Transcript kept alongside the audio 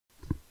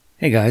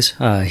Hey guys,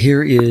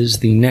 here is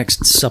the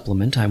next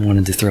supplement I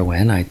wanted to throw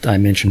in. I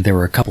mentioned there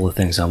were a couple of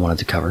things I wanted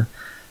to cover.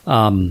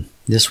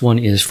 This one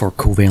is for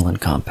covalent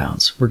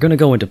compounds. We're going to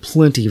go into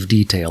plenty of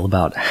detail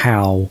about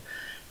how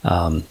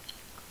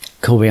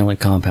covalent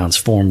compounds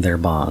form their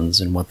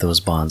bonds and what those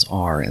bonds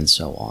are and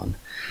so on.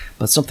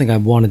 But something I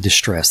wanted to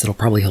stress that'll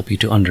probably help you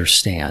to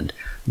understand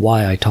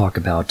why I talk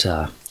about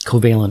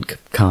covalent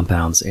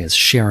compounds as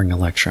sharing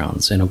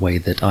electrons in a way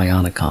that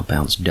ionic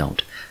compounds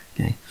don't.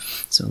 Okay,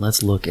 so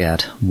let's look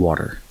at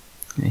water.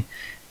 Okay,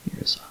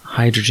 here's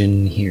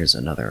hydrogen, here's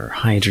another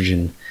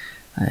hydrogen,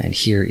 and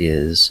here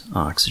is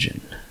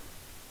oxygen.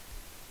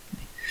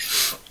 Okay.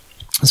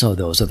 So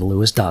those are the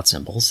Lewis dot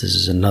symbols. This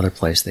is another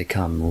place they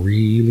come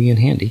really in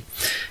handy.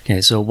 Okay,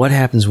 so what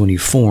happens when you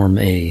form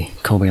a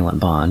covalent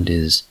bond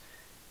is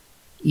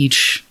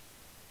each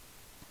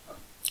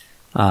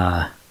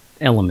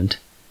element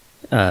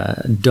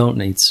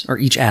donates, or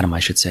each atom I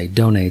should say,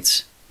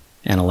 donates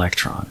an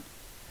electron.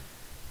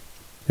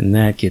 And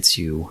that gets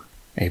you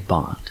a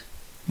bond.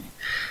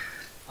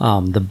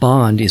 The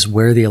bond is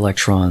where the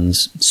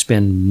electrons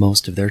spend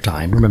most of their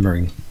time.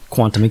 Remembering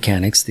quantum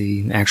mechanics,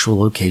 the actual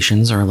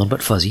locations are a little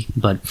bit fuzzy,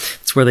 but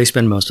it's where they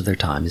spend most of their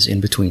time, is in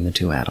between the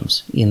two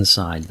atoms,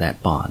 inside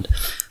that bond.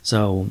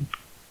 So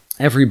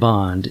every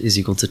bond is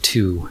equal to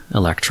 2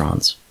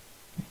 electrons.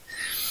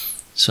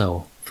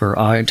 So for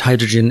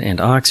hydrogen and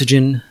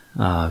oxygen,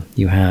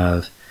 you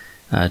have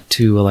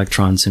 2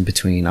 electrons in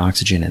between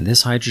oxygen and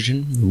this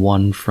hydrogen,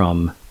 one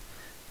from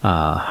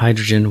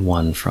hydrogen,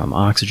 one from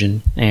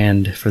oxygen,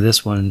 and for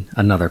this one,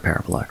 another pair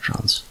of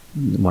electrons,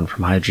 one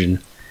from hydrogen,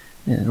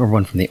 or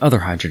one from the other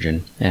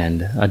hydrogen,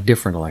 and a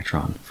different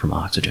electron from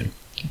oxygen.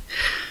 Okay.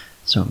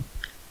 So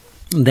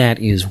that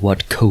is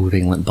what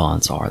covalent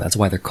bonds are. That's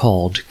why they're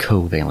called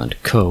covalent.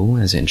 Co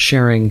as in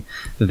sharing,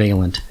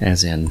 valent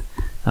as in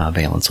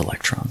valence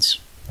electrons.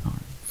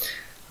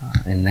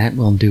 And that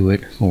will do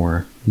it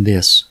for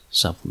this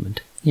supplement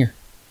here.